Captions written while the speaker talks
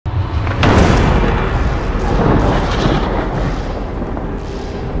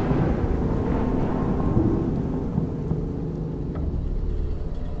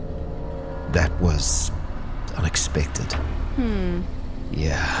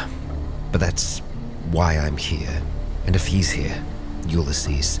But that's why I'm here. And if he's here,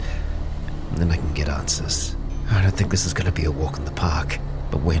 Ulysses, then I can get answers. I don't think this is gonna be a walk in the park,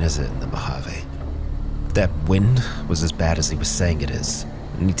 but when is it in the Mojave? That wind was as bad as he was saying it is.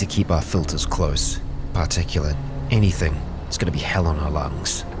 We need to keep our filters close. Particulate, anything. It's gonna be hell on our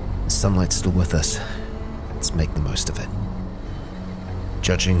lungs. The sunlight's still with us. Let's make the most of it.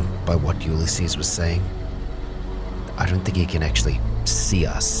 Judging by what Ulysses was saying, I don't think he can actually see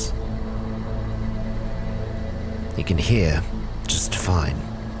us. He can hear just fine.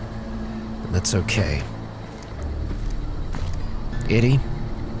 And that's okay. Eddie,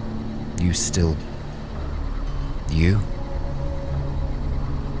 you still... you?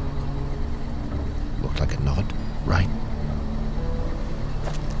 Looked like a nod, right?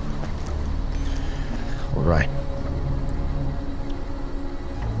 All right.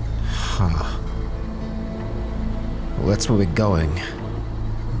 Huh. Well, that's where we're going.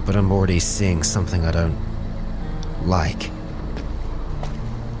 But I'm already seeing something I don't like.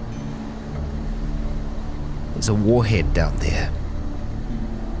 There's a warhead down there.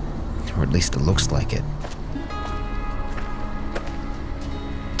 Or at least it looks like it.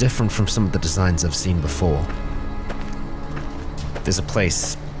 Different from some of the designs I've seen before. There's a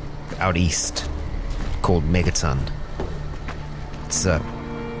place out east called Megaton. It's a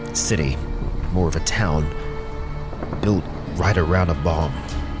city, more of a town, built right around a bomb.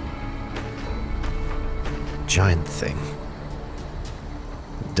 Giant thing.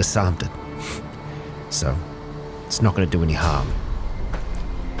 Disarmed it. So, it's not going to do any harm.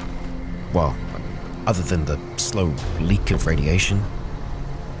 Well, other than the slow leak of radiation.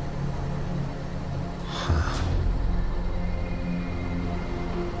 Huh.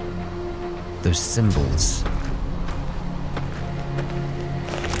 Those symbols.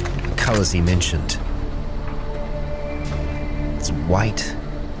 The colors he mentioned. It's white.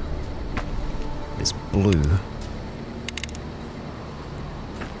 It's blue.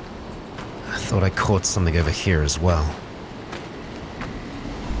 I thought I caught something over here as well.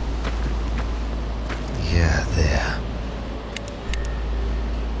 Yeah, there.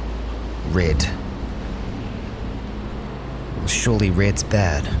 Red. Well, surely red's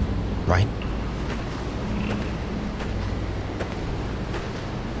bad, right?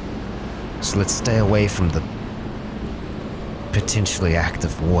 So let's stay away from the potentially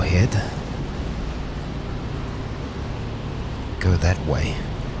active warhead. Go that way.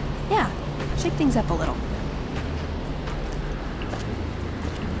 Yeah, shake things up a little.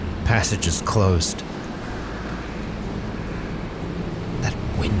 Passage is closed. That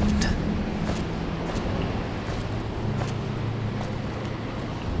wind.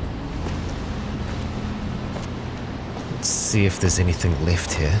 Let's see if there's anything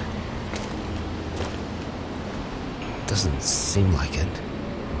left here. Doesn't seem like it.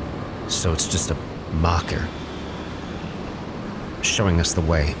 So it's just a marker showing us the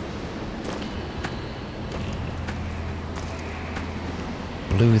way.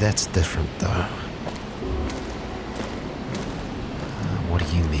 Blue, that's different though. What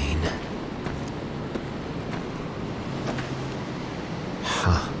do you mean?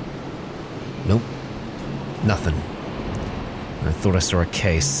 Huh. Nope. Nothing. I thought I saw a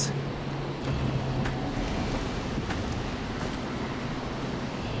case.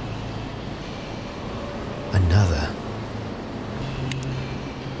 Another.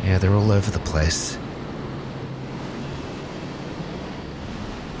 Yeah, they're all over the place.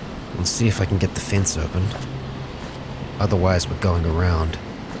 Let's see if I can get the fence open. Otherwise, we're going around.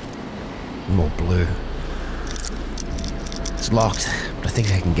 More blue. It's locked, but I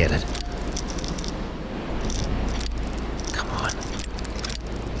think I can get it. Come on.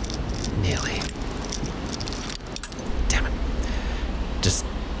 Nearly. Damn it. Just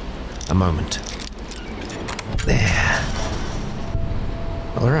a moment. There.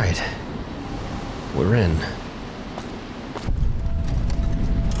 All right. We're in.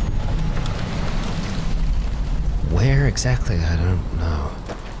 Where exactly? I don't know.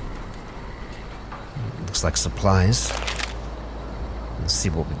 Looks like supplies. Let's see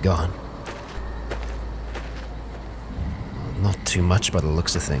what we got. Not too much by the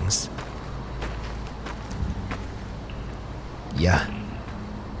looks of things. Yeah.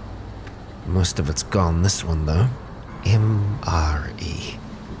 Most of it's gone. This one, though. MRE.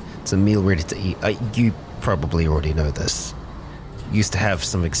 It's a meal ready to eat. You probably already know this. Used to have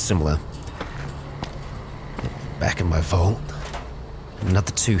something similar. Back in my vault.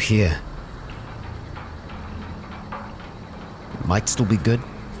 Another 2 here. Might still be good.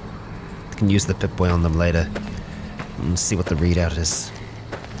 Can use the Pip-Boy on them later. And see what the readout is.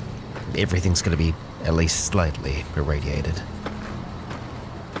 Everything's gonna be at least slightly irradiated.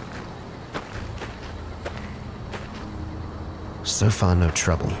 So far, no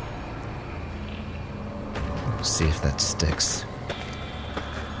trouble. See if that sticks.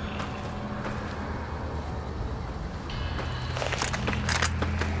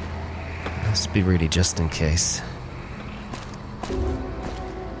 Let's be ready just in case.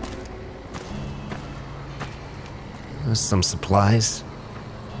 There's some supplies.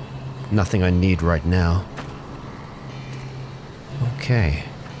 Nothing I need right now. Okay.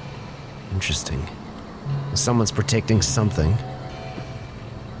 Interesting. Someone's protecting something.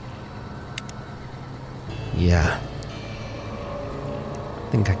 Yeah. I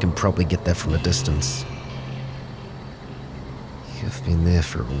think I can probably get that from a distance. You've been there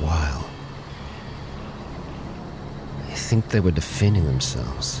for a while. I think they were defending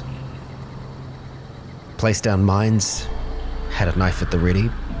themselves. Placed down mines, had a knife at the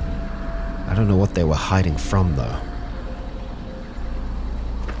ready. I don't know what they were hiding from, though.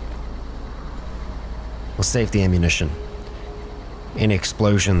 We'll save the ammunition. Any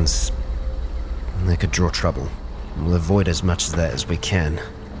explosions, they could draw trouble. We'll avoid as much of that as we can,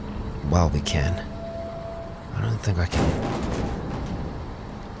 while we can. I don't think I can...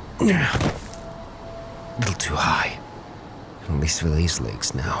 A little too high. At least for these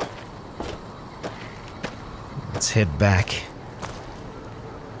legs now. Let's head back.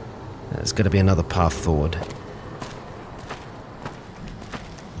 There's got to be another path forward.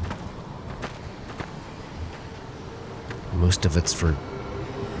 Most of it's for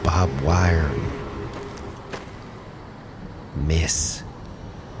barbed wire and mess.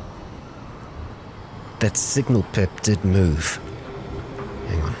 That signal pip did move.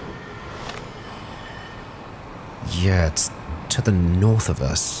 Hang on. Yeah, it's to the north of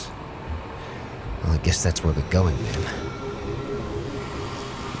us. Well, I guess that's where we're going then.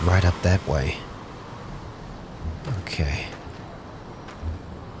 Right up that way. Okay.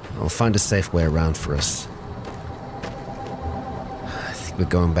 I'll find a safe way around for us. I think we're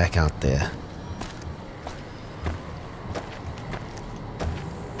going back out there.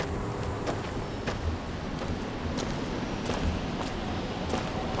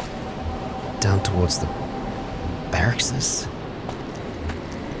 Down towards the barracks?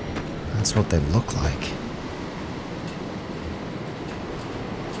 That's what they look like.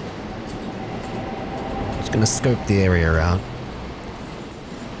 Just gonna scope the area out.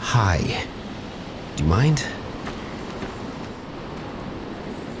 Hi. Do you mind?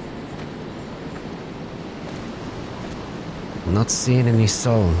 Not seeing any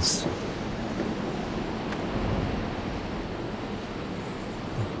souls.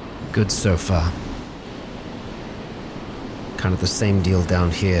 Good so far. Kind of the same deal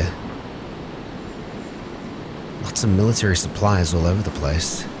down here. Lots of military supplies all over the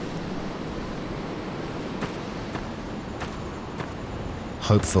place.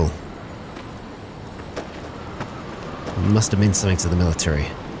 Hopeful. Must have meant something to the military.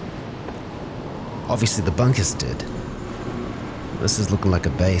 Obviously the bunkers did. This is looking like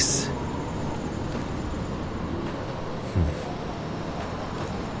a base.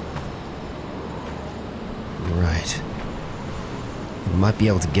 Right. We might be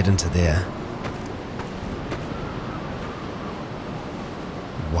able to get into there.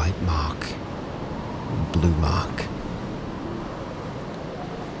 White mark. Blue mark.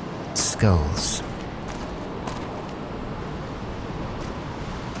 Skulls.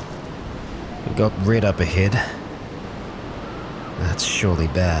 We've got red up ahead. That's surely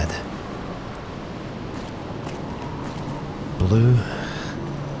bad. Blue.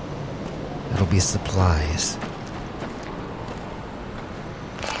 That'll be supplies.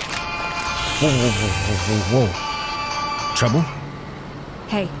 Whoa, whoa, whoa, whoa, whoa, whoa. Trouble?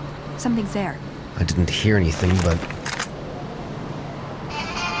 Hey, something's there. I didn't hear anything, but...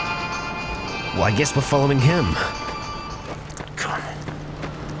 Well, I guess we're following him. Come on.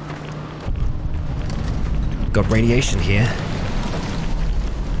 Got radiation here.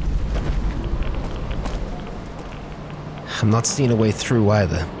 I'm not seeing a way through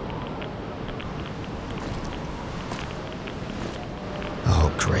either.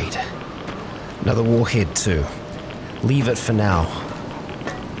 Oh, great. Another warhead too. Leave it for now.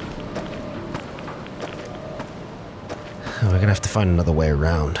 We're gonna have to find another way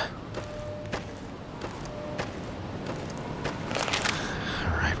around.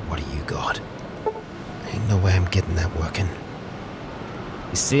 Alright, what do you got? Ain't no way I'm getting that working.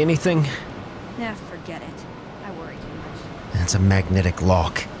 You see anything? Nah, forget it. I worry too much. It's a magnetic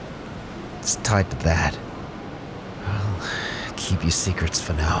lock. It's tied to that. I'll keep your secrets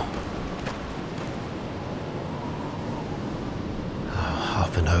for now. Oh,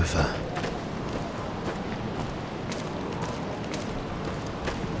 up and over.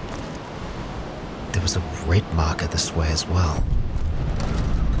 There was a red marker this way as well.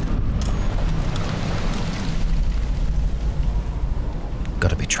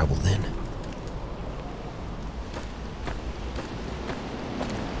 Gotta be trouble then.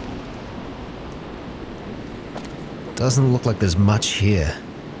 Doesn't look like there's much here.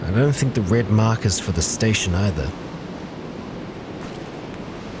 I don't think the red mark is for the station either.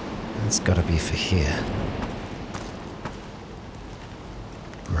 It's gotta be for here.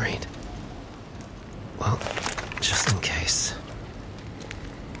 Great. Well, just in case.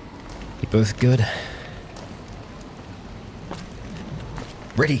 You both good?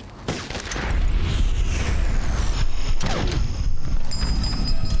 Ready?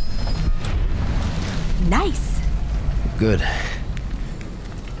 Nice. Good.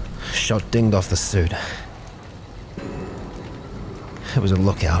 Shot dinged off the suit. It was a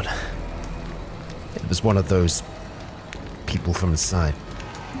lookout. It was one of those people from inside.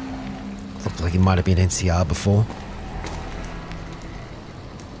 Looked like he might have been NCR before.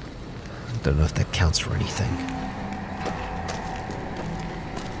 Don't know if that counts for anything.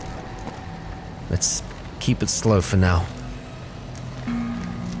 Let's keep it slow for now.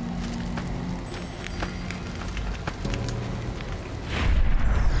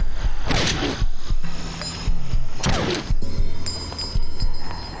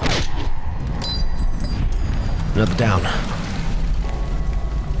 Another down.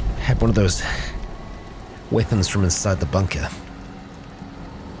 Had one of those weapons from inside the bunker.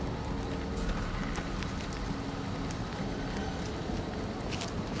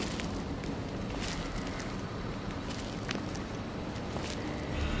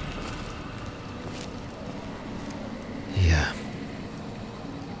 Yeah.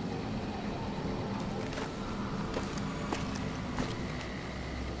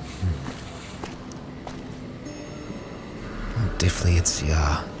 Definitely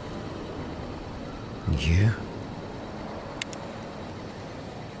NCR. You?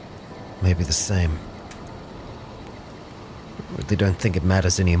 Maybe the same. Really don't think it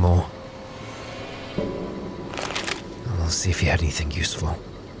matters anymore. I'll see if you had anything useful.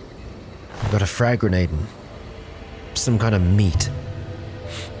 I've got a frag grenade and some kind of meat.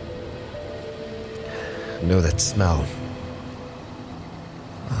 Know that smell.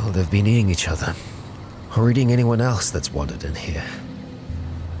 Well, they've been eating each other. Or eating anyone else that's wanted in here.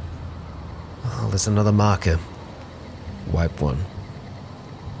 Oh, there's another marker. Wipe one.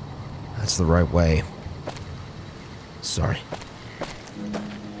 That's the right way. Sorry.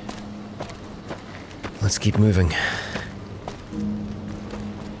 Let's keep moving.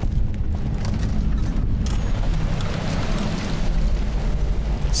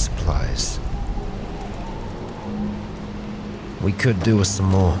 Supplies. We could do with some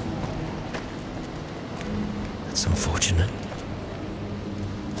more. That's unfortunate.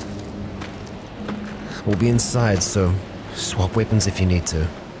 We'll be inside, so swap weapons if you need to.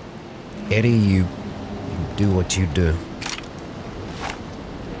 Eddie, you do what you do.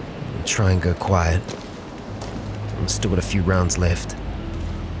 Try and go quiet. We've still got a few rounds left.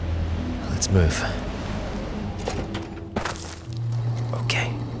 Let's move.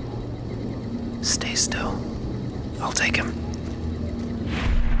 Okay. Stay still. I'll take him.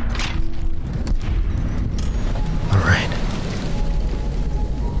 Alright.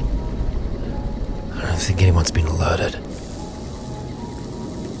 I don't think anyone's been alerted.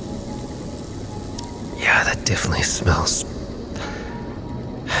 Yeah, that definitely smells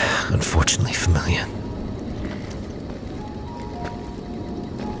unfortunately familiar.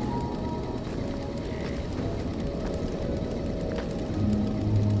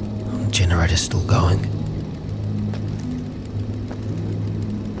 Generator's still going.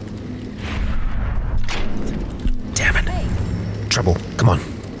 Damn it. Hey. Trouble, come on.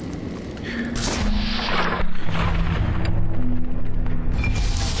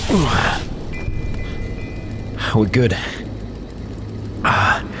 We're good.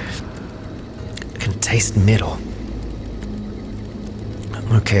 I can taste metal.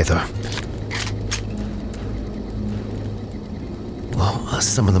 I'm okay though. Well,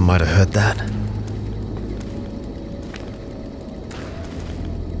 some of them might have heard that.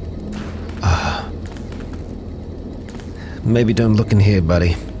 Maybe don't look in here,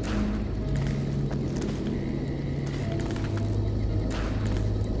 buddy.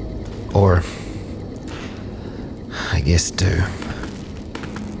 Or I guess do.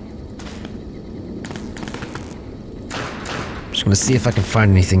 Just gonna see if I can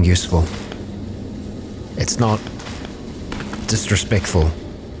find anything useful. It's not disrespectful,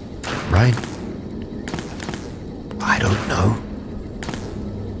 right? I don't know.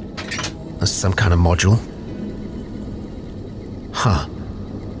 There's some kind of module. Huh.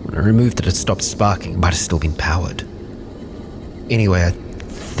 When I removed it, it stopped sparking. It might have still been powered. Anyway, I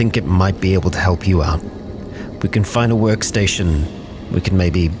think it might be able to help you out. We can find a workstation We can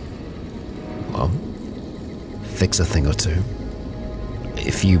maybe, well, fix a thing or two.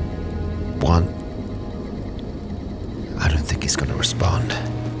 If you want. I don't think he's gonna respond.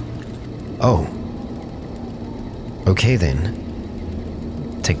 Oh. Okay then.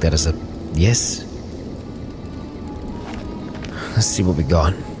 Take that as a yes. Let's see what we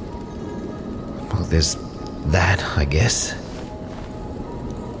got. Well, there's that, I guess.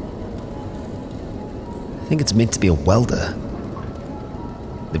 I think it's meant to be a welder.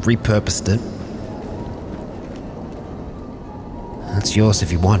 They've repurposed it. That's yours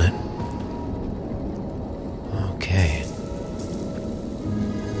if you want it. Okay.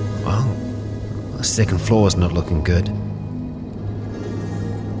 Well, the second floor is not looking good.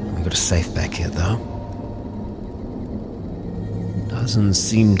 We got a safe back here, though. Doesn't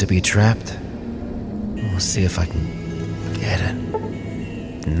seem to be trapped. We'll see if I can get it.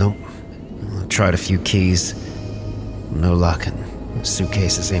 Nope. I tried a few keys. No luck, and the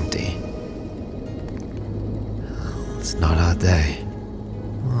suitcase is empty. It's not our day.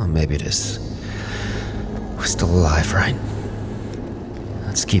 Well, maybe it is. We're still alive, right?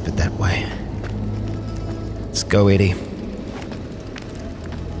 Let's keep it that way. Let's go, Eddie.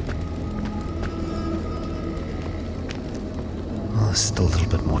 Well, there's still a little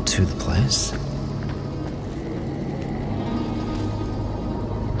bit more to the place.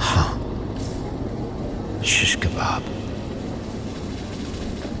 Huh. Shish kebab.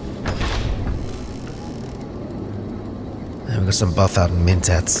 We've got some buff out in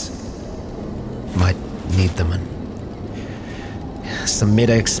Mentats. Might need them, and some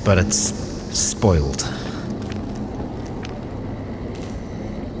medics, but it's spoiled.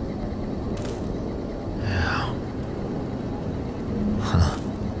 Yeah. Huh.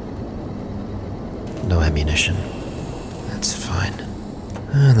 No ammunition. That's fine.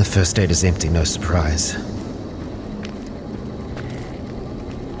 And the first aid is empty, no surprise.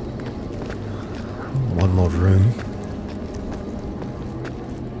 One more room.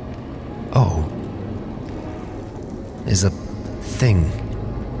 Oh. There's a thing.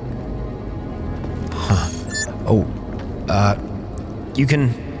 Huh. Oh. You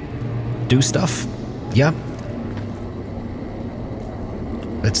can do stuff? Yeah?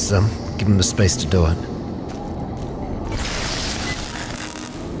 Let's, give him the space to do it.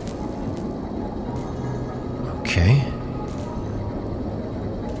 Okay.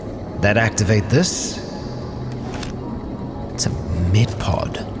 That activate this? It's a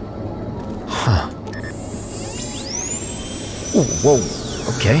mid-pod. Huh. Oh, whoa.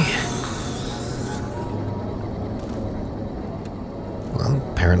 Okay. Well,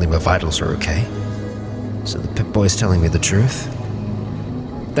 apparently my vitals are okay. So the Pip-Boy's telling me the truth.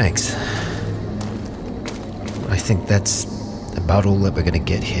 Thanks. I think that's about all that we're gonna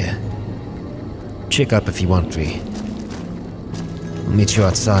get here. Check up if you want me. I'll meet you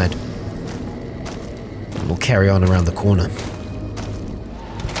outside. We'll carry on around the corner.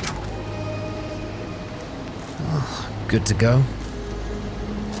 Good to go.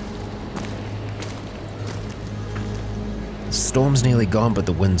 The storm's nearly gone, but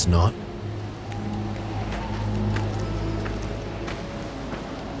the wind's not.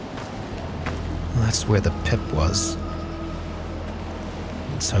 Well, that's where the Pip was.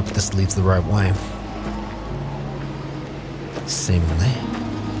 Let's hope this leads the right way. Seemingly.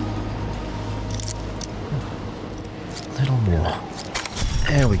 A little more.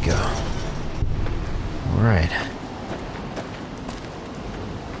 There we go. All right.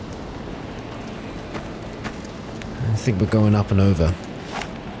 I think we're going up and over.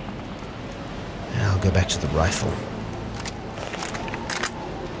 I'll go back to the rifle.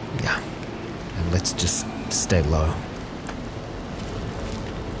 Yeah. And let's just stay low.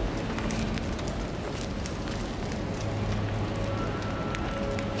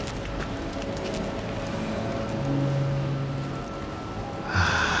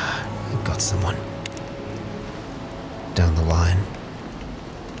 I've got someone. Down the line.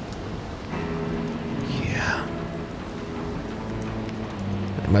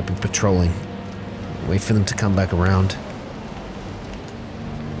 Might be patrolling. Wait for them to come back around.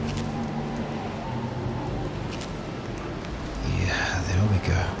 Yeah, there we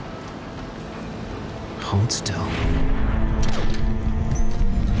go. Hold still.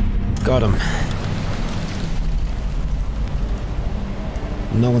 Got him.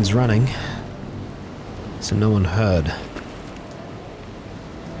 No one's running, so no one heard.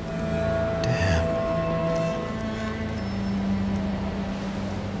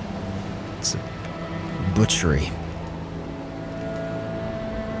 Butchery.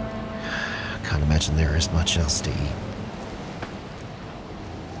 Can't imagine there is much else to eat.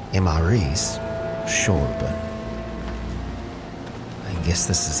 MREs, sure, but I guess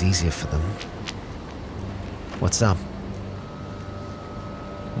this is easier for them. What's up?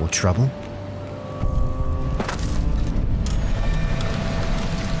 More trouble?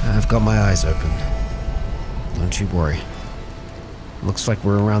 I've got my eyes open. Don't you worry. Looks like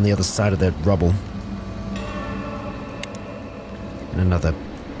we're around the other side of that rubble. And another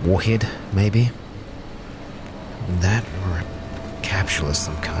warhead, maybe? That or a capsule of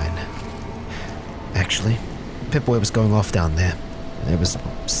some kind. Actually, Pip-Boy was going off down there. There was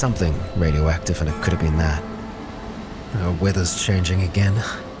something radioactive and it could have been that. Our weather's changing again.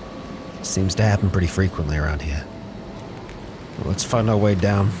 Seems to happen pretty frequently around here. Well, let's find our way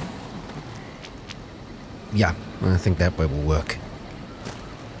down. Yeah, I think that way will work.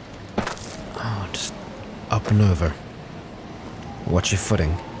 Oh, just up and over. Watch your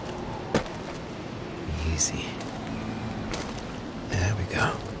footing. Easy. There we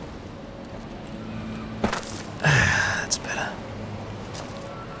go. That's better.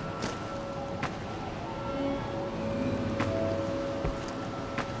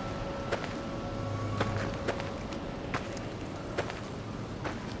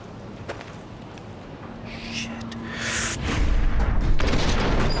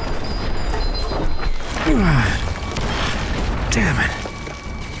 Damn it.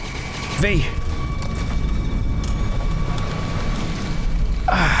 V.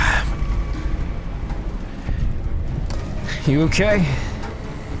 You okay?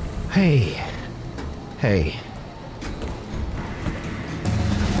 Hey. Hey.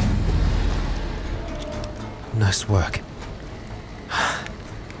 Nice work.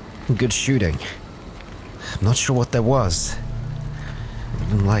 Good shooting. I'm not sure what that was. I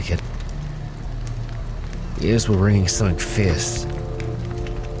didn't like it. Ears were ringing something fierce.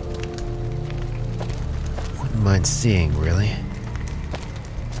 Wouldn't mind seeing, really.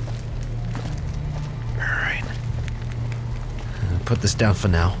 Alright. Put this down for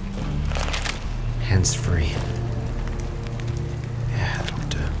now. Hands free. Yeah, that'll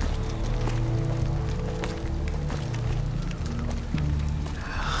do.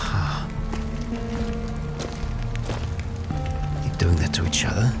 You doing that to each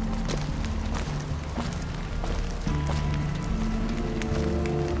other?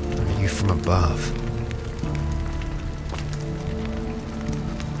 From above.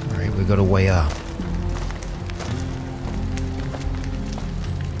 Alright, we got a way up.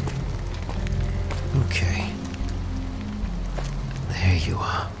 Okay. There you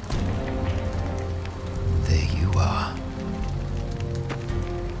are. There you are.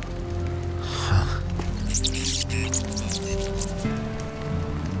 Huh.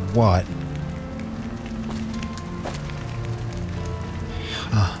 What?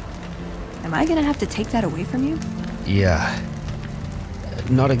 Am I gonna have to take that away from you? Yeah.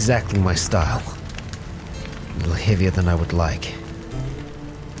 Not exactly my style. A little heavier than I would like.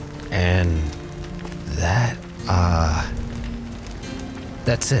 And that,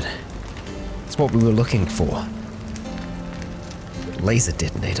 that's it. It's what we were looking for. Laser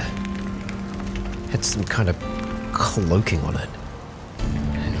detonator. Had some kind of cloaking on it.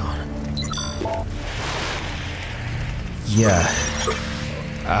 Hang on. Yeah.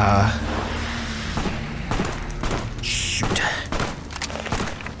 Shoot.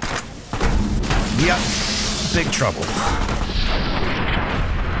 Yep. Big trouble.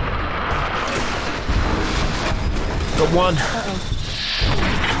 Got one.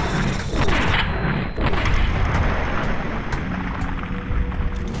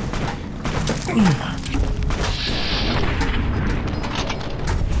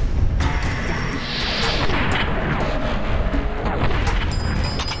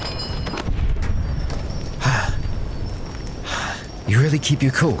 You really keep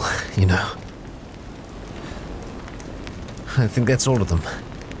you cool, you know. I think that's all of them.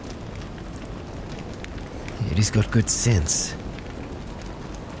 Eddie's got good sense.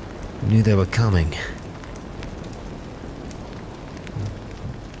 Knew they were coming.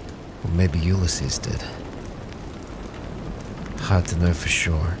 Or maybe Ulysses did. Hard to know for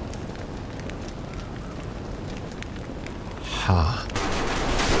sure. Ha.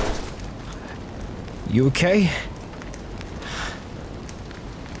 You okay?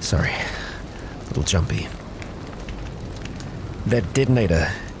 Sorry. A little jumpy. That detonator.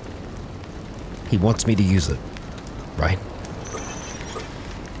 He wants me to use it, right?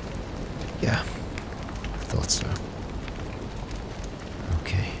 Yeah. Thought so.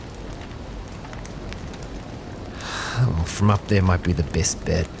 Okay. Well, from up there might be the best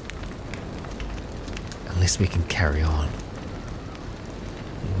bet. Unless we can carry on.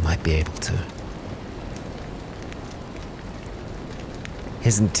 We might be able to.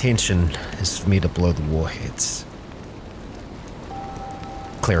 His intention is for me to blow the warheads.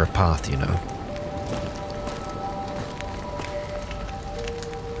 clear a path, you know.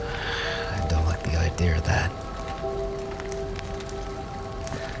 I don't like the idea of that.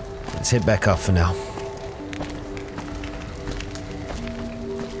 Let's head back up for now.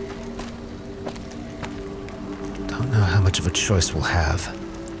 Don't know how much of a choice we'll have.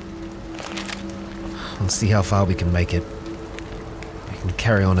 Let's see how far we can make it. We can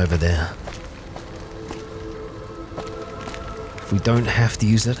carry on over there. If we don't have to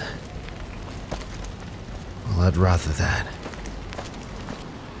use it, well, I'd rather that.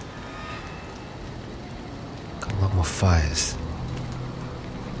 Got a lot more fires.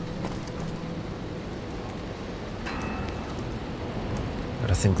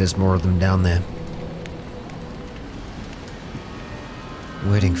 But I think there's more of them down there.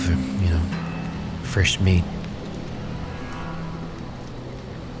 Waiting for, you know, fresh meat.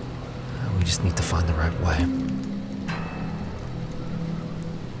 We just need to find the right way.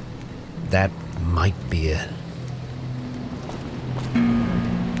 That might be it.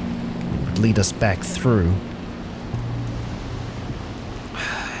 It would lead us back through.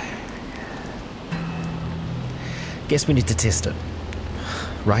 Guess we need to test it.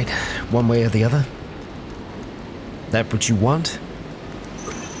 Right? One way or the other? That what you want?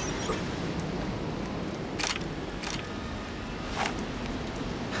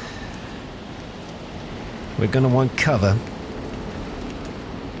 We're gonna want cover.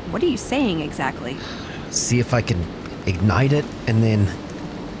 What are you saying exactly? See if I can ignite it, and then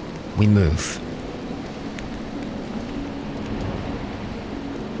we move.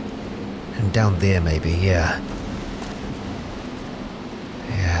 And down there maybe, yeah.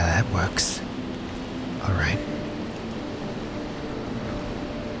 Yeah, that works. Alright.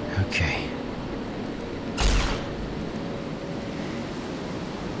 Okay.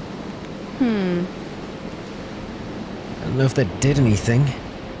 I don't know if that did anything.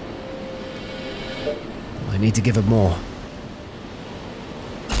 I need to give it more.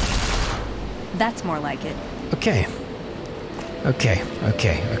 That's more like it. Okay. Okay.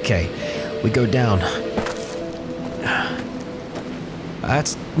 We go down.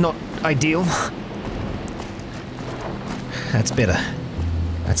 That's not ideal. That's better.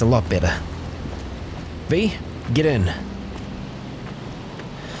 That's a lot better. V, get in.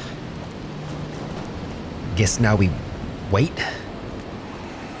 Guess now we wait.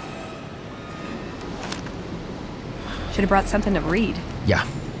 Should have brought something to read. Yeah.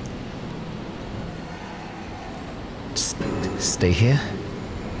 Just stay here.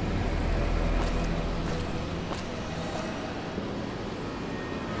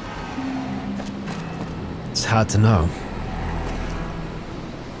 It's hard to know.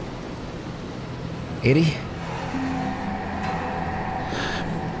 Eddie?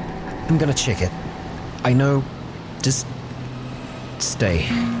 I'm gonna check it. I know. Just stay.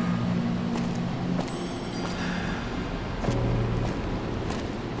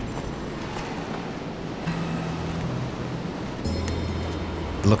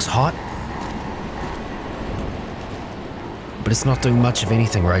 It looks hot, but it's not doing much of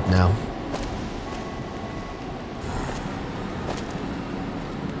anything right now.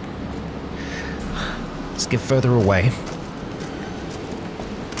 Let's get further away.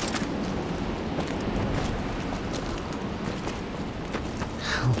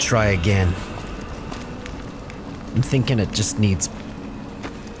 I'll try again. I'm thinking it just needs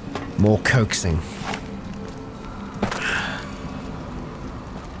more coaxing.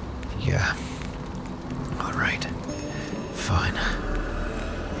 Yeah. Alright. Fine.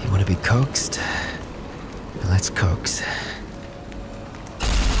 You want to be coaxed? Let's coax.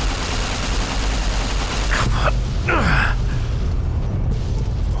 Come on.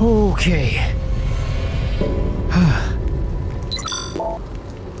 Okay.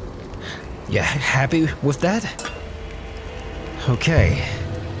 Yeah, happy with that? Okay.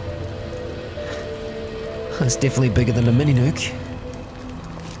 That's definitely bigger than a mini nuke.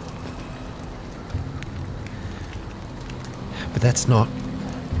 But that's not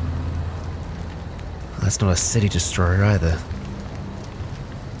a city destroyer either.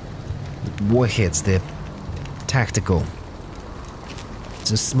 Warheads, they're tactical.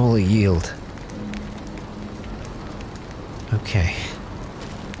 It's a smaller yield. Okay.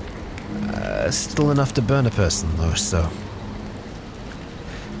 Still enough to burn a person though, so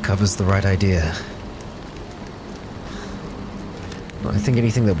cover's the right idea. I think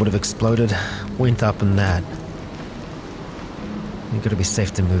anything that would have exploded went up in that. You gotta be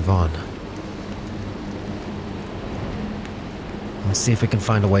safe to move on. Let's see if we can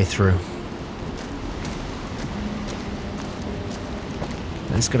find a way through.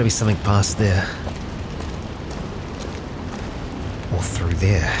 There's gotta be something past there. Or all through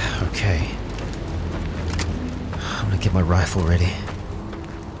there. Okay. I'm gonna get my rifle ready.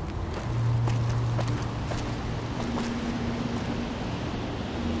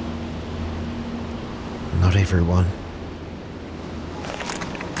 Not everyone.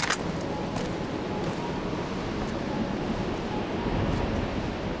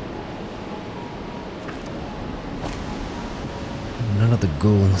 None of the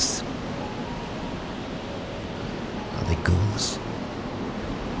ghouls. Are they ghouls?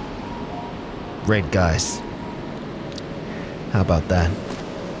 Red guys. How about that?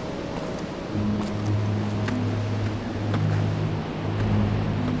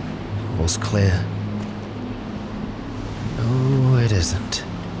 All's clear. No, it isn't.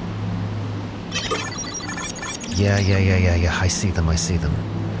 Yeah. I see them.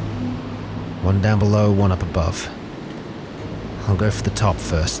 One down below, one up above. I'll go for the top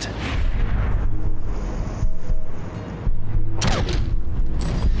first.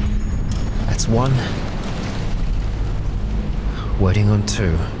 That's one. Waiting on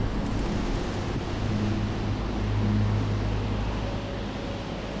two.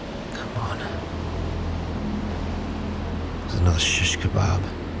 Come on. There's another shish kebab.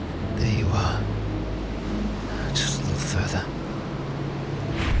 There you are. Just a little further.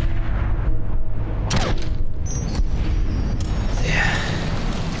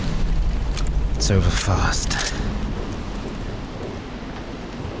 It's over fast.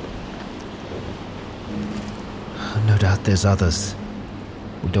 No doubt there's others.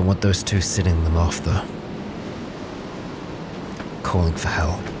 We don't want those two sitting them off, though. Calling for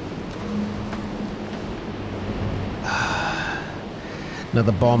help.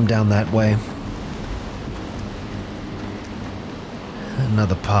 Another bomb down that way.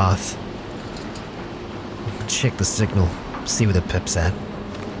 Another path. Check the signal. See where the pip's at.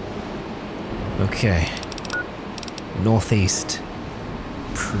 Okay. Northeast.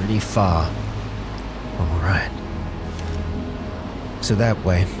 Pretty far. Alright. So that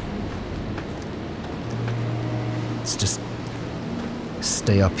way. Let's just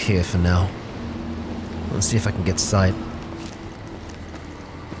stay up here for now. Let's see if I can get sight.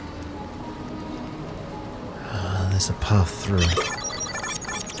 There's a path through.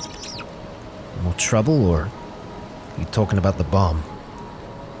 More trouble, or you talking about the bomb?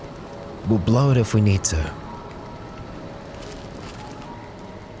 We'll blow it if we need to.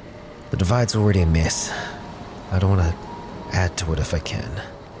 The divide's already a mess. I don't want to add to it if I can.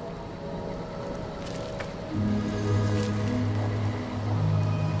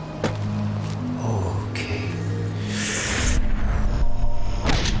 Okay.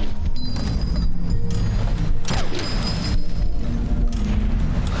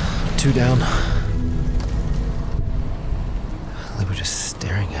 Two down. They were just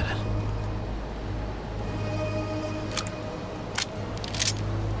staring at it.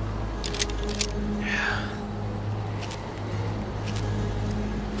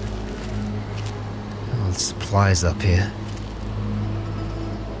 Supplies up here.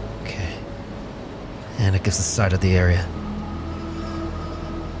 Okay. And it gives a sight of the area.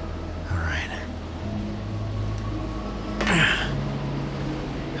 Alright.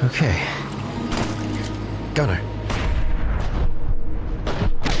 Okay. Gunner.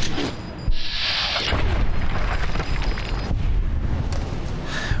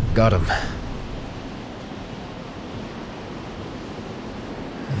 Got him.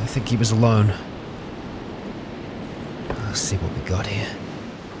 I think he was alone. Let's see what we got here.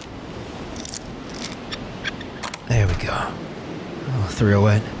 There we go. Oh,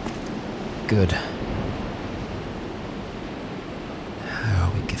 308. Good. How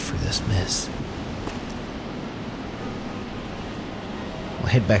do we get through this mess? We'll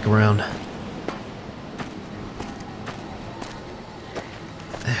head back around.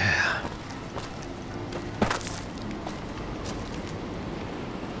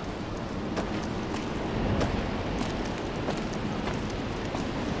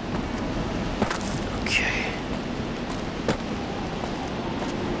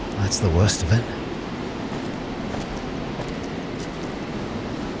 That's the worst of it.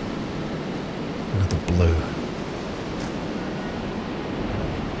 Another blue.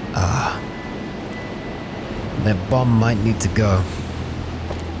 Ah. That bomb might need to go.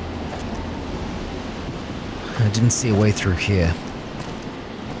 I didn't see a way through here.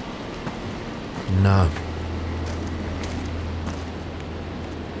 No.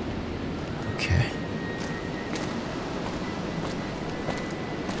 Okay.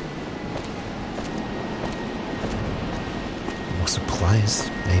 Supplies,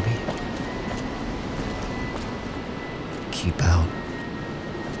 maybe? Keep out.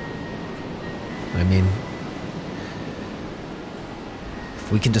 I mean,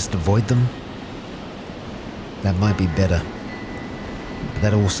 If we can just avoid them, that might be better. But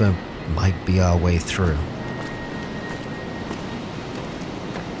that also might be our way through.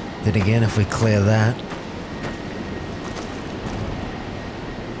 Then again, if we clear that...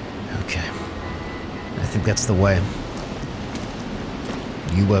 Okay. I think that's the way.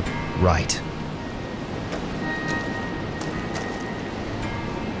 You were right.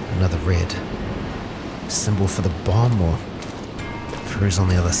 Another red. Symbol for the bomb, or for who's on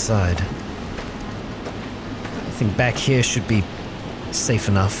the other side. I think back here should be safe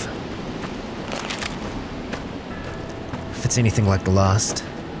enough. If it's anything like the last.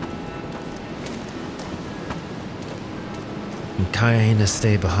 I can kinda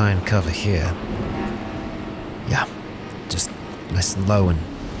stay behind cover here. Yeah, just nice and low, and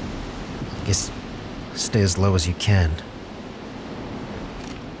I guess stay as low as you can.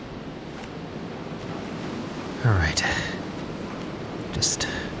 Alright. Just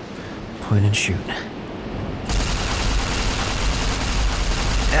point and shoot.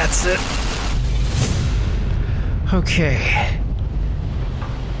 That's it. Okay.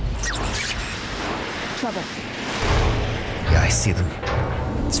 Trouble. Yeah, I see them.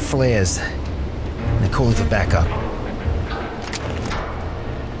 It's flares. They're calling for backup.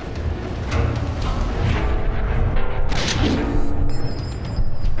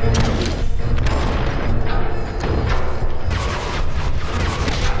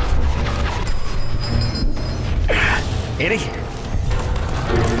 Eddie?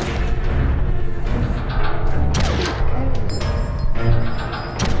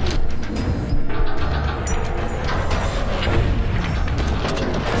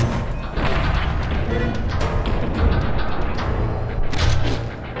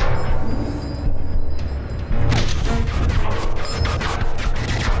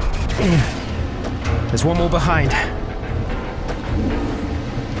 There's one more behind.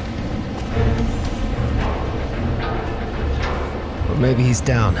 Or maybe he's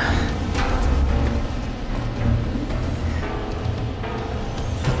down.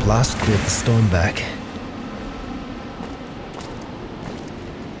 The blast cleared the storm back.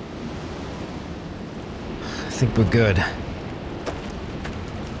 I think we're good.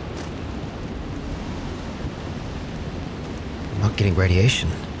 I'm not getting radiation.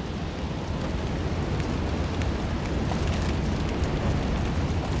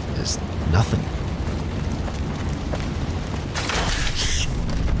 There's nothing.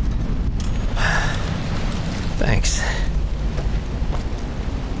 Thanks.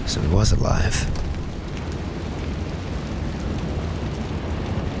 So he was alive.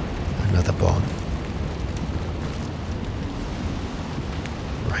 Another bomb.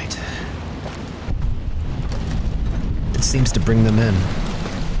 Right. It seems to bring them in.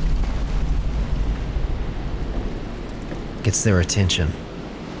 Gets their attention.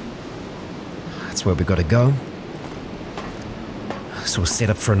 That's where we gotta go. So we'll set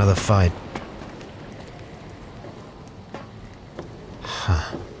up for another fight.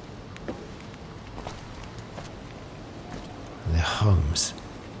 Huh. Their homes.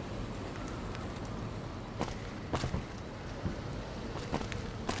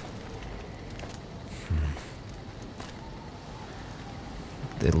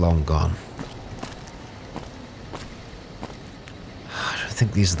 They're long gone. I don't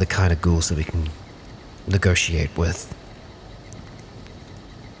think these are the kind of ghouls that we can negotiate with.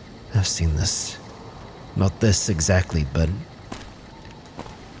 I've seen this. Not this exactly, but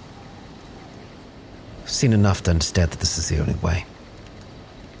I've seen enough to understand that this is the only way.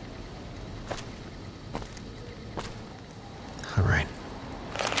 Alright.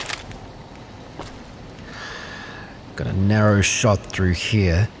 Got a narrow shot through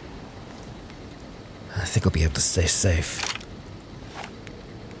here. I think I'll be able to stay safe.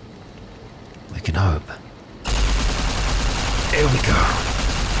 We can hope. There we go.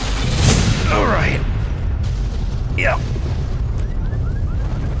 Alright. Yep.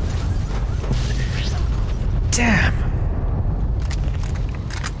 Damn.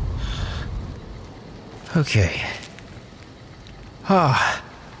 Okay. Ah.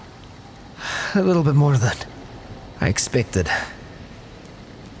 A little bit more than I expected.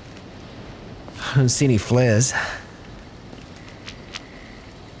 I don't see any flares.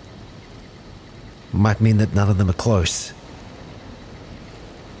 Might mean that none of them are close.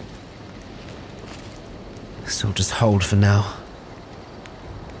 So I'll just hold for now.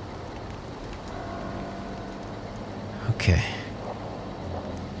 Okay.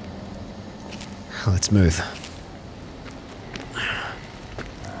 Let's move.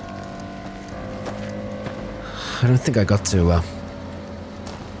 I don't think I got to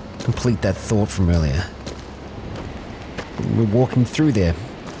complete that thought from earlier. We're walking through there.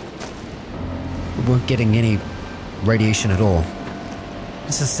 We weren't getting any radiation at all.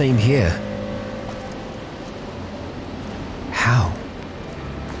 It's the same here. How?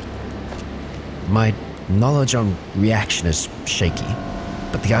 My knowledge on reaction is shaky,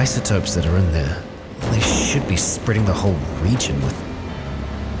 but the isotopes that are in there, they should be spreading the whole region with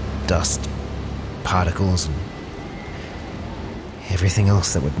dust, particles, and everything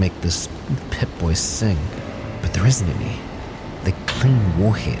else that would make this Pip-Boy sing. But there isn't any. They're clean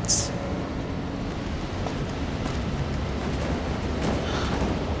warheads.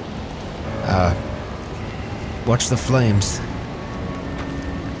 Watch the flames.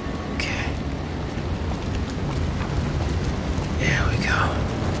 Okay. Here we go.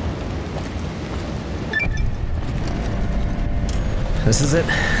 This is it.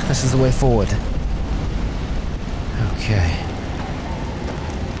 This is the way forward. Okay.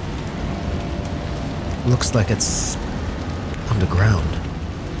 Looks like it's underground.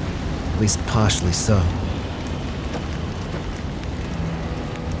 At least partially so.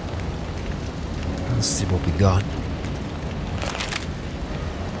 Let's see what we got.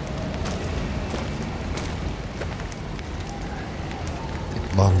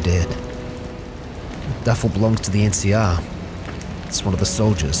 They're long dead. The duffel belongs to the NCR. It's one of the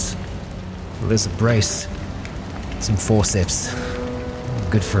soldiers. There's a brace. Some forceps.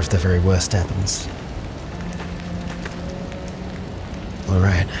 Good for if the very worst happens.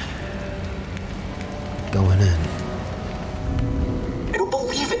 Alright. Going in. I don't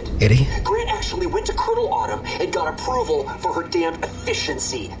believe it! Eddie? Grant actually went to Colonel Autumn and got approval for her damned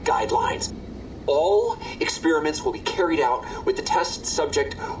efficiency guidelines. All experiments will be carried out with the test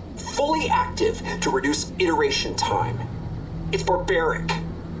subject fully active to reduce iteration time. It's barbaric.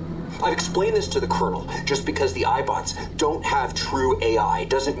 I've explained this to the Colonel. Just because the iBots don't have true AI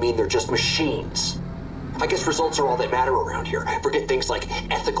doesn't mean they're just machines. I guess results are all that matter around here. Forget things like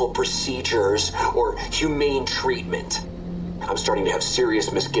ethical procedures or humane treatment. I'm starting to have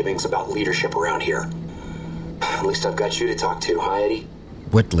serious misgivings about leadership around here. At least I've got you to talk to, huh, Eddie?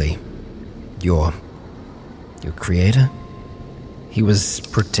 Whitley. Your creator? He was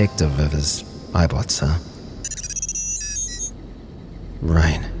protective of his iBots, huh?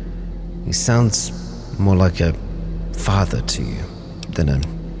 Right. He sounds more like a father to you than an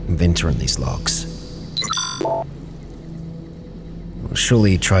inventor in these logs. Well,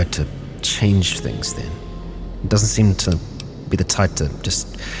 surely he tried to change things then. He doesn't seem to be the type to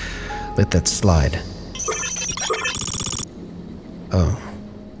just let that slide. Oh.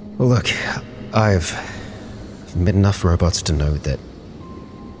 Well, look, I've met enough robots to know that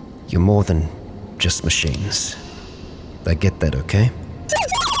you're more than just machines. I get that, okay?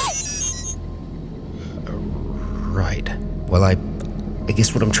 Right. Well, I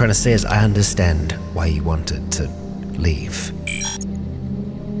guess what I'm trying to say is I understand why you wanted to leave.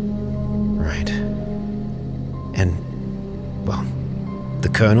 Right. And, well, the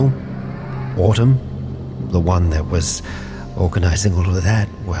Colonel, Autumn, the one that was organizing all of that,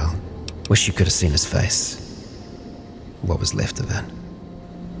 well, wish you could have seen his face. What was left of it.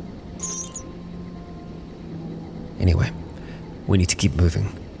 Anyway, we need to keep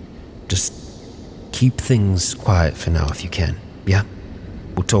moving. Just keep things quiet for now if you can, yeah?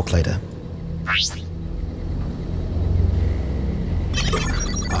 We'll talk later.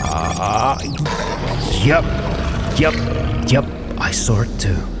 Yep. I saw it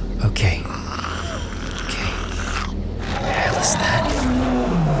too. Okay. The hell is that?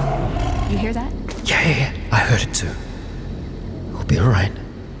 You hear that? Yeah. I heard it too. We'll be alright.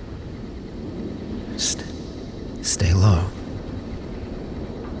 Stay low.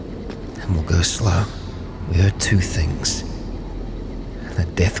 And we'll go slow. We heard two things. The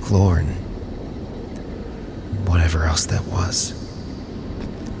death claw and whatever else that was.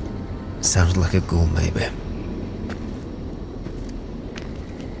 Sounded like a ghoul, maybe.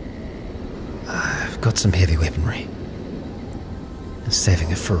 I've got some heavy weaponry.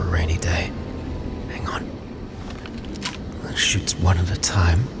 Saving it for a rainy day. Hang on. It shoots one at a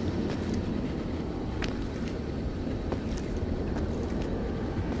time.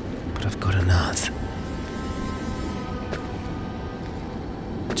 But I've got enough.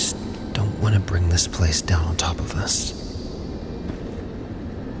 Just don't want to bring this place down on top of us.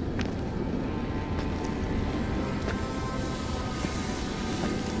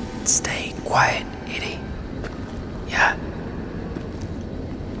 Stay quiet, Eddie. Yeah.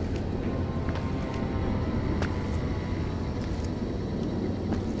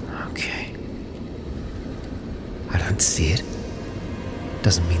 Okay. I don't see it.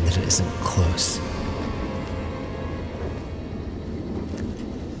 Doesn't mean that it isn't close.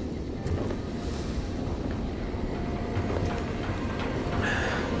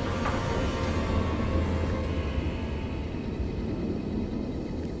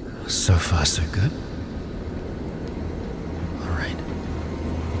 So far, so good. Alright.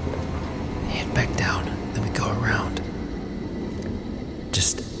 Head back down, then we go around.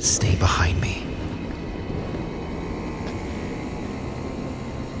 Just stay behind me.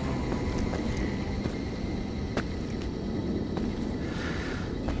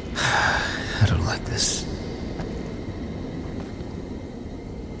 I don't like this.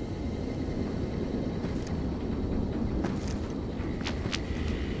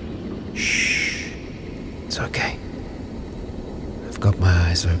 Shh. It's okay. I've got my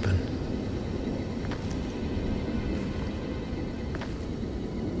eyes open.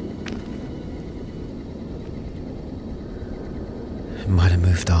 It might have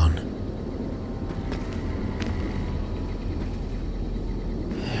moved on.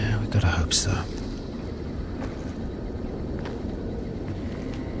 Yeah, we gotta hope so.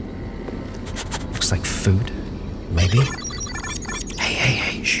 Looks like food, maybe?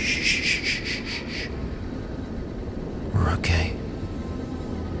 Hey, shh. We're okay.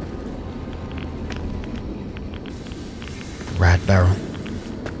 Rat barrel.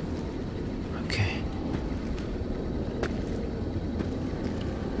 Okay.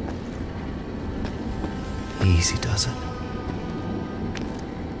 Easy does it.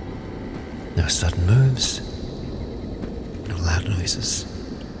 No sudden moves. No loud noises.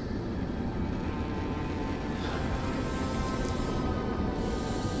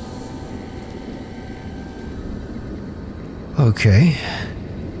 Okay.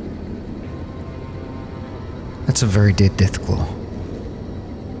 That's a very dead deathclaw.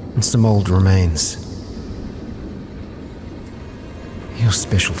 And some old remains. Your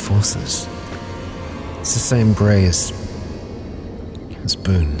special forces. It's the same grey as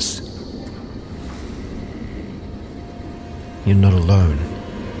Boone's. You're not alone.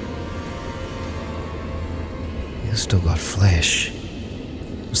 You've still got flesh.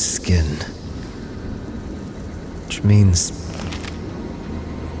 Skin. Which means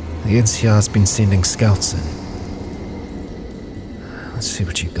the NCR's been sending scouts in. Let's see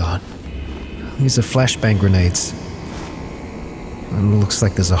what you got. These are flashbang grenades. And it looks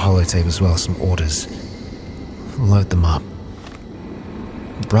like there's a holotape as well, some orders. Load them up.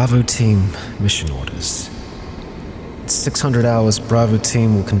 Bravo team mission orders. At 600 hours, Bravo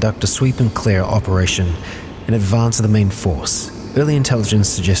team will conduct a sweep and clear operation in advance of the main force. Early intelligence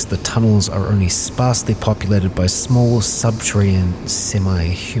suggests the tunnels are only sparsely populated by small subterranean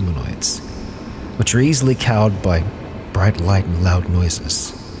semi-humanoids, which are easily cowed by bright light and loud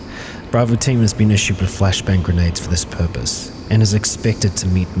noises. Bravo team has been issued with flashbang grenades for this purpose, and is expected to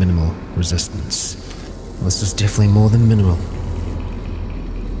meet minimal resistance. Well, this is definitely more than minimal.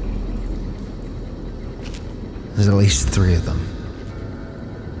 There's at least 3 of them.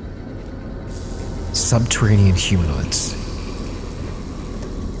 Subterranean humanoids.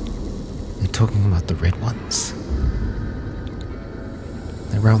 They're talking about the red ones.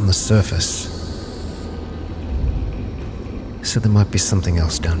 They're out on the surface. So there might be something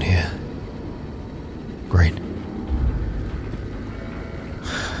else down here. Great.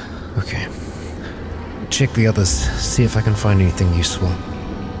 Okay. Check the others, see if I can find anything useful.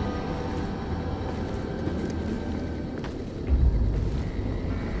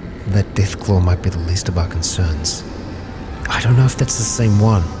 That deathclaw might be the least of our concerns. I don't know if that's the same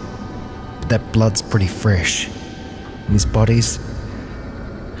one, but that blood's pretty fresh. And these bodies,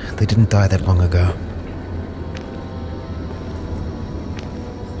 they didn't die that long ago.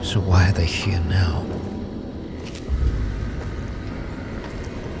 So why are they here now?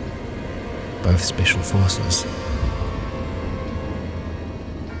 Both special forces.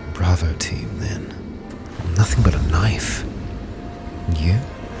 Bravo team, then. Nothing but a knife. And you?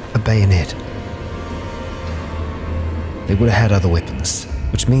 A bayonet. They would have had other weapons,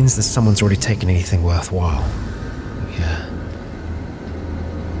 which means that someone's already taken anything worthwhile. Yeah.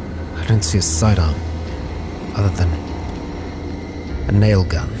 I don't see a sidearm, other than a nail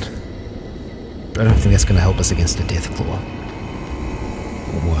gun. But I don't think that's going to help us against a deathclaw.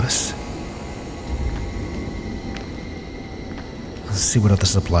 Or worse. Let's see what other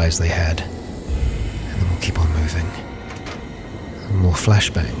supplies they had, and then we'll keep on moving. More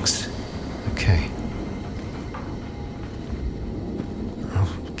flashbangs. Okay. I'll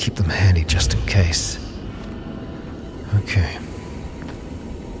keep them handy just in case. Okay.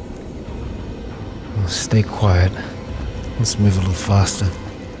 Well, stay quiet. Let's move a little faster.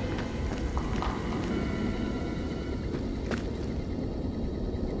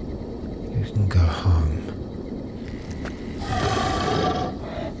 You can go home.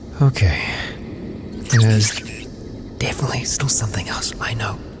 Okay. There's definitely still something else, I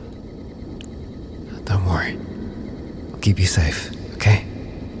know. Don't worry. I'll keep you safe, okay?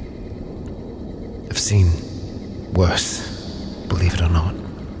 seen worse, believe it or not.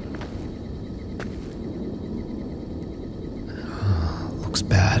 Looks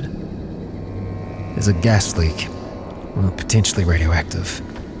bad. There's a gas leak, potentially radioactive.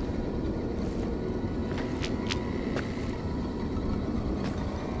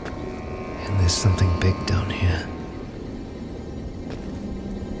 And there's something big down here.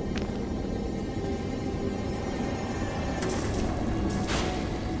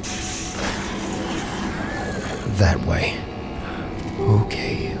 That way.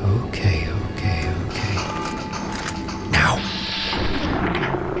 Okay. Now!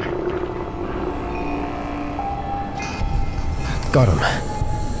 Got him.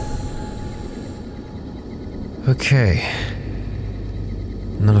 Okay.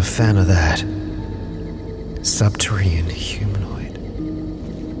 Not a fan of that. Subterranean humanoid.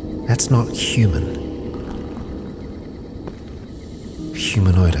 That's not human.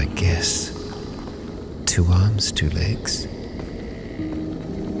 Humanoid, I guess. 2 arms, 2 legs.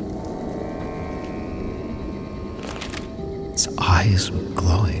 Its eyes were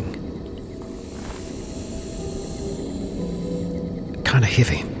glowing. Kinda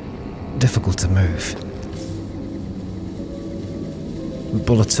heavy. Difficult to move.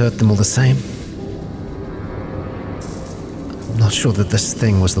 Bullets hurt them all the same. I'm not sure that this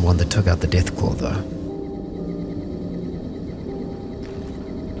thing was the one that took out the Deathclaw, though.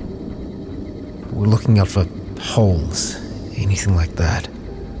 We're looking out for holes, anything like that.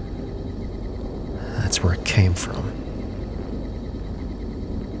 That's where it came from.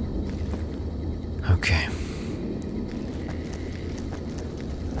 Okay.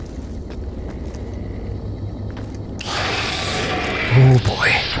 Oh boy.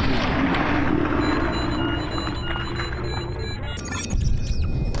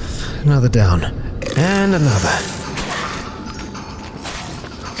 Another down. And another.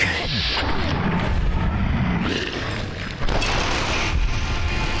 Okay.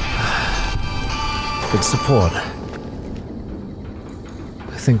 Good support. I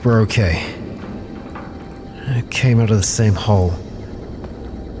think we're okay. It came out of the same hole.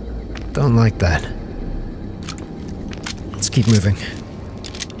 Don't like that. Let's keep moving.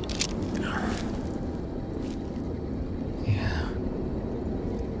 Yeah.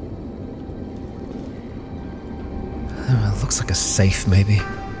 It looks like a safe, maybe.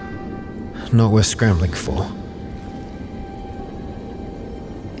 Not worth scrambling for.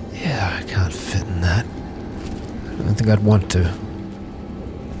 Yeah, I can't fit in that. I don't think I'd want to.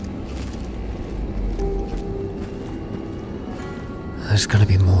 There's gonna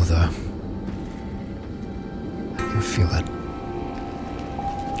be more, though. I can feel it.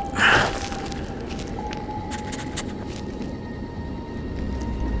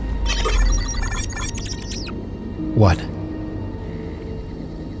 What?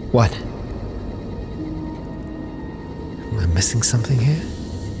 What? Am I missing something here?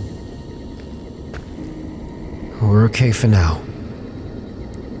 We're okay for now.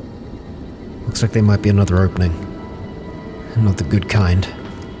 Looks like there might be another opening. Not the good kind.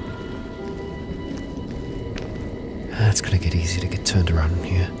 It's gonna get easy to get turned around in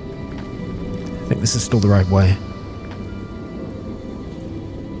here. I think this is still the right way.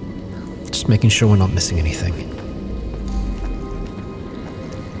 Just making sure we're not missing anything.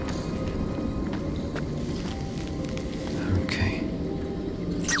 Okay.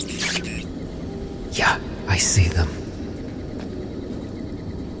 Yeah, I see them.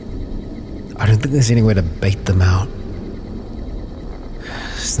 I don't think there's any way to bait them out.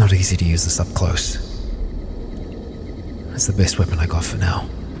 It's not easy to use this up close. It's the best weapon I got for now.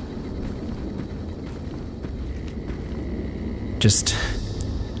 Just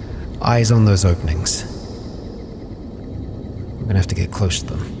eyes on those openings. I'm gonna have to get close to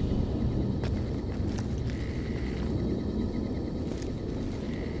them.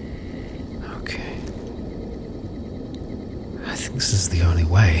 Okay. I think this is the only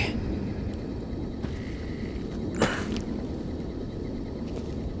way.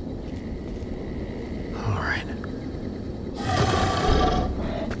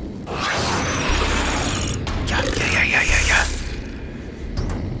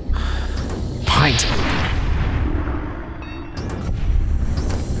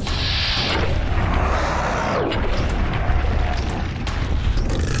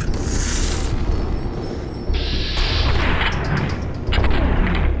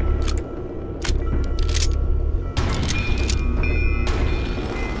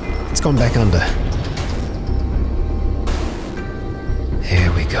 It's gone back under.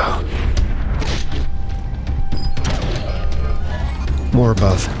 Here we go. More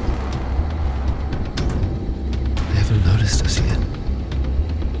above. They haven't noticed us yet.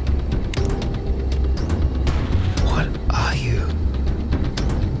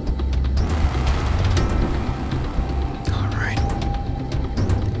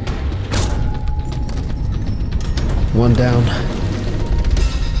 down.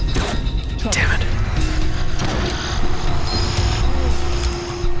 Damn it.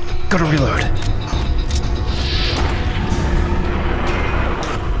 Gotta reload.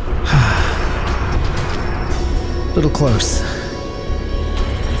 Little close.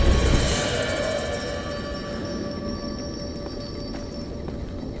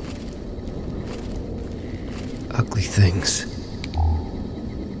 Ugly things.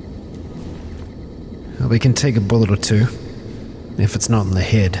 Well, they can take a bullet or two, if it's not in the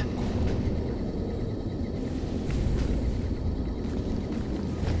head.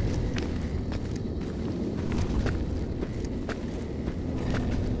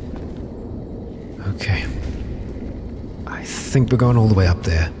 Okay. I think we're going all the way up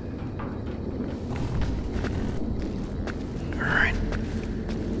there. Alright.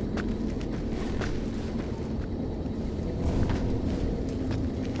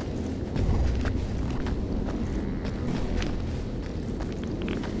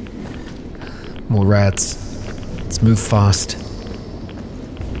 More rats. Let's move fast.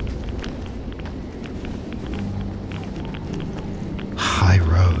 High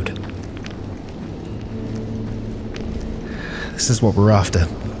road. This is what we're after.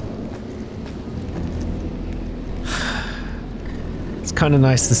 It's kind of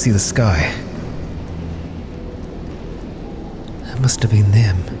nice to see the sky. It must have been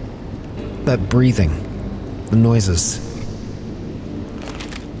them. That breathing. The noises.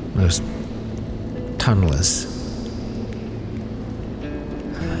 Those tunnelers.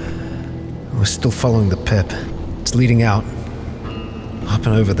 We're still following the pip. It's leading out. Up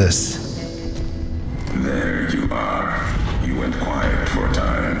and over this. There you are. You went quiet for a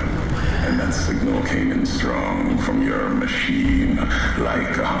time, and that signal came in strong from your machine,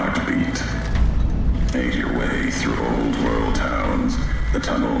 like a heartbeat. Made your way through old world towns, the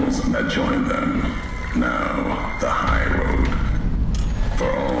tunnels that join them. Now, the high road. For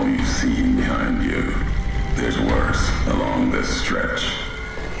all you've seen behind you, there's worse along this stretch.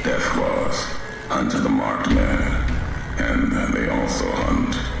 Death claws hunt the marked men, and they also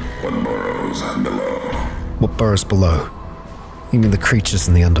hunt what burrows below. What burrows below? You mean the creatures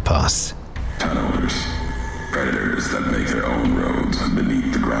in the underpass? Tunnelers. Predators that make their own roads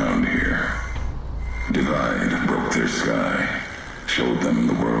beneath the ground here. Divide broke their sky, showed them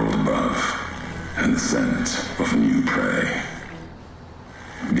the world above, and the scent of new prey.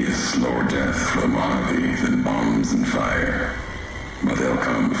 Be a slower death for the Mojave than bombs and fire, but they'll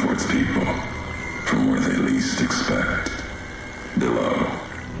come before its people, from where they least expect. Below.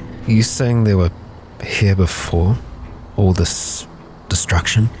 Are you saying they were here before? All this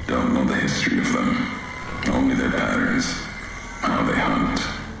destruction? Don't know the history of them, only their patterns, how they hunt.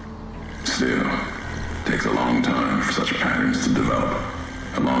 Still, takes a long time for such patterns to develop,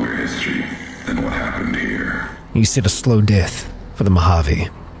 a longer history than what happened here. You said a slow death for the Mojave.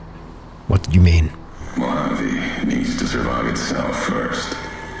 What did you mean? Mojave needs to survive itself first.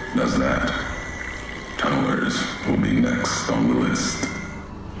 Does that? Tunnelers will be next on the list.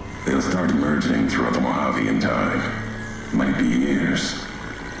 They'll start emerging throughout the Mojave in time. Might be years.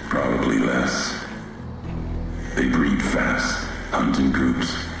 Probably less. They breed fast, hunt in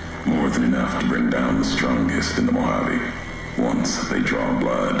groups. More than enough to bring down the strongest in the Mojave. Once they draw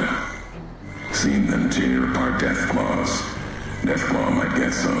blood. Seen them tear apart Deathclaws. Deathclaw might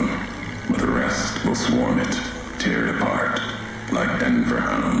get some, but the rest will swarm it, tear it apart, like Denver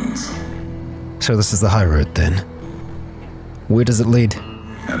hounds. So this is the high road then. Where does it lead?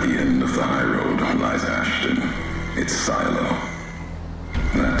 At the end of the high road lies Ashton, its silo.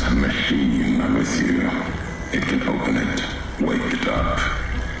 That machine with you, it can open it, wake it up,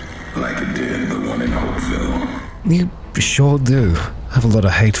 like it did the one in Hopeville. You sure do have a lot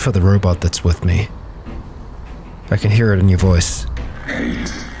of hate for the robot that's with me. I can hear it in your voice.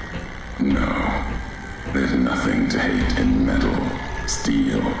 Hate? No. There's nothing to hate in metal,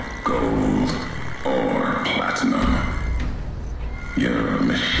 steel, gold, or platinum. You're a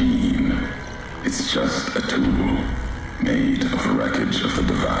machine. It's just a tool, made of the wreckage of the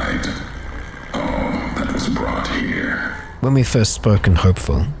Divide. All that was brought here. When we first spoke in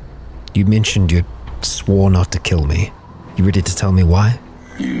Hopeful, you mentioned you swore not to kill me. You ready to tell me why?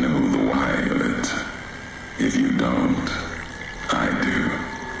 You know the why of it. If you don't, I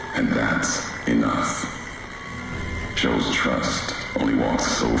do. And that's enough. Shows trust only walks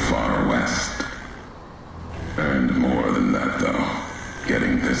so far west. Earned more than that, though,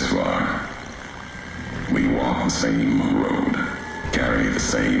 getting this far. We walk the same road, carry the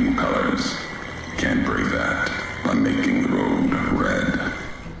same colors. Can't break that by making the road red.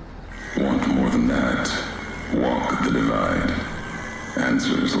 Want more than that? Walk the Divide.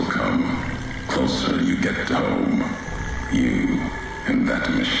 Answers will come. Closer you get to home, You and that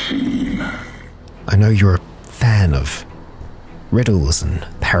machine. I know you're a fan of riddles and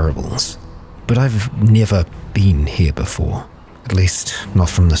parables, but I've never been here before. At least, not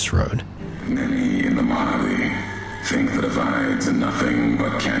from this road. Many in the Mojave think the divide's nothing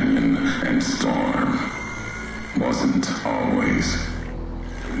but canyon and storm. Wasn't always.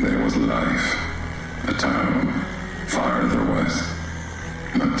 There was life. A town farther west.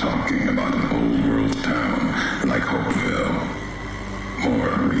 Not talking about an old world town like Hopeville.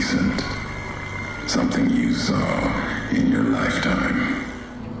 More recent. Something you saw in your lifetime.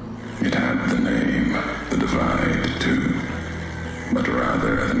 It had the name, the Divide, too. But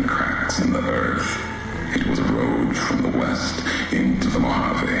rather than cracks in the earth, it was a road from the west into the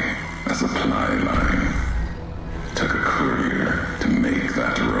Mojave, a supply line. Took a courier to make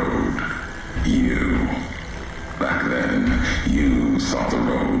that road. You. Back then, you saw the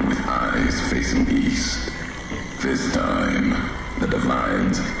road with eyes facing east. This time, the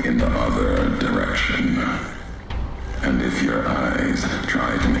divide's in the other direction. And if your eyes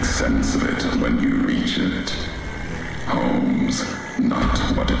try to make sense of it when you reach it, home's not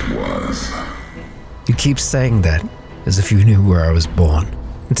what it was. You keep saying that as if you knew where I was born.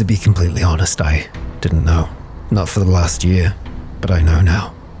 And to be completely honest, I didn't know. Not for the last year, but I know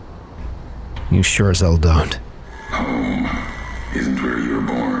now. You sure as hell don't. Home isn't where you were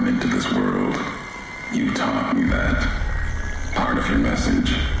born into this world. You taught me that. Part of your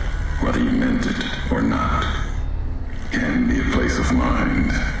message, whether you meant it or not, can be a place of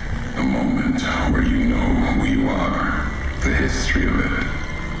mind. A moment where you know who you are, the history of it.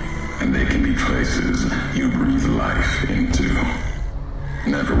 And they can be places you breathe life into.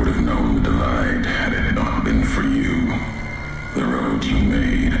 Never would have known the divide had it not been for you. The road you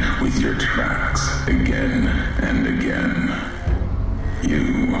made with your tracks again and again.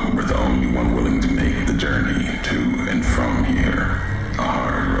 You were the only one willing to make the journey to and from here. A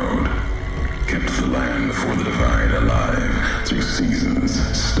hard road. Kept the land before the divide alive through seasons,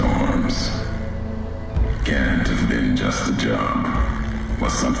 storms. Can't have been just a job.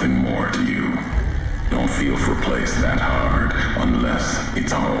 Was something more to you. Don't feel for a place that hard unless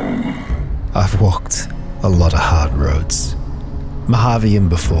it's home. I've walked a lot of hard roads. Mojave and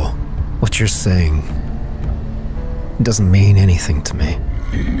before. What you're saying doesn't mean anything to me.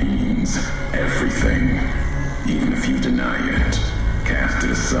 It means everything. Even if you deny it, cast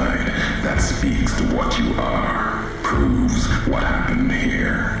it aside, that speaks to what you are. Proves what happened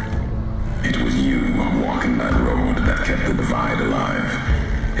here. It was you walking that road that kept the divide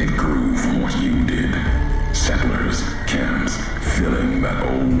alive. It grew from what you did. Settlers, camps, filling that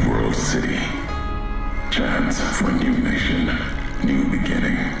old world city. Chance for a new nation, new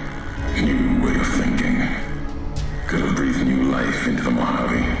beginning, new way of thinking. Could have breathed new life into the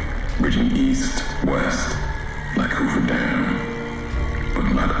Mojave, bridging east, west, like Hoover Dam.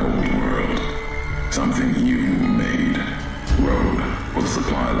 But not old world. Something you made. Road with a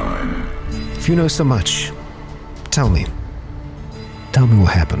supply line. If you know so much, tell me. Tell me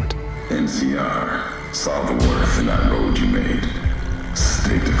what happened. NCR saw the worth in that road you made.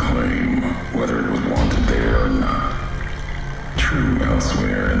 Staked a claim, whether it was wanted there or not. True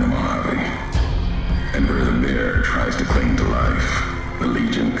elsewhere in the Mojave. And where the bear tries to cling to life, the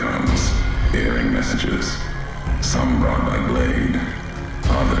Legion comes, bearing messages. Some brought by blade,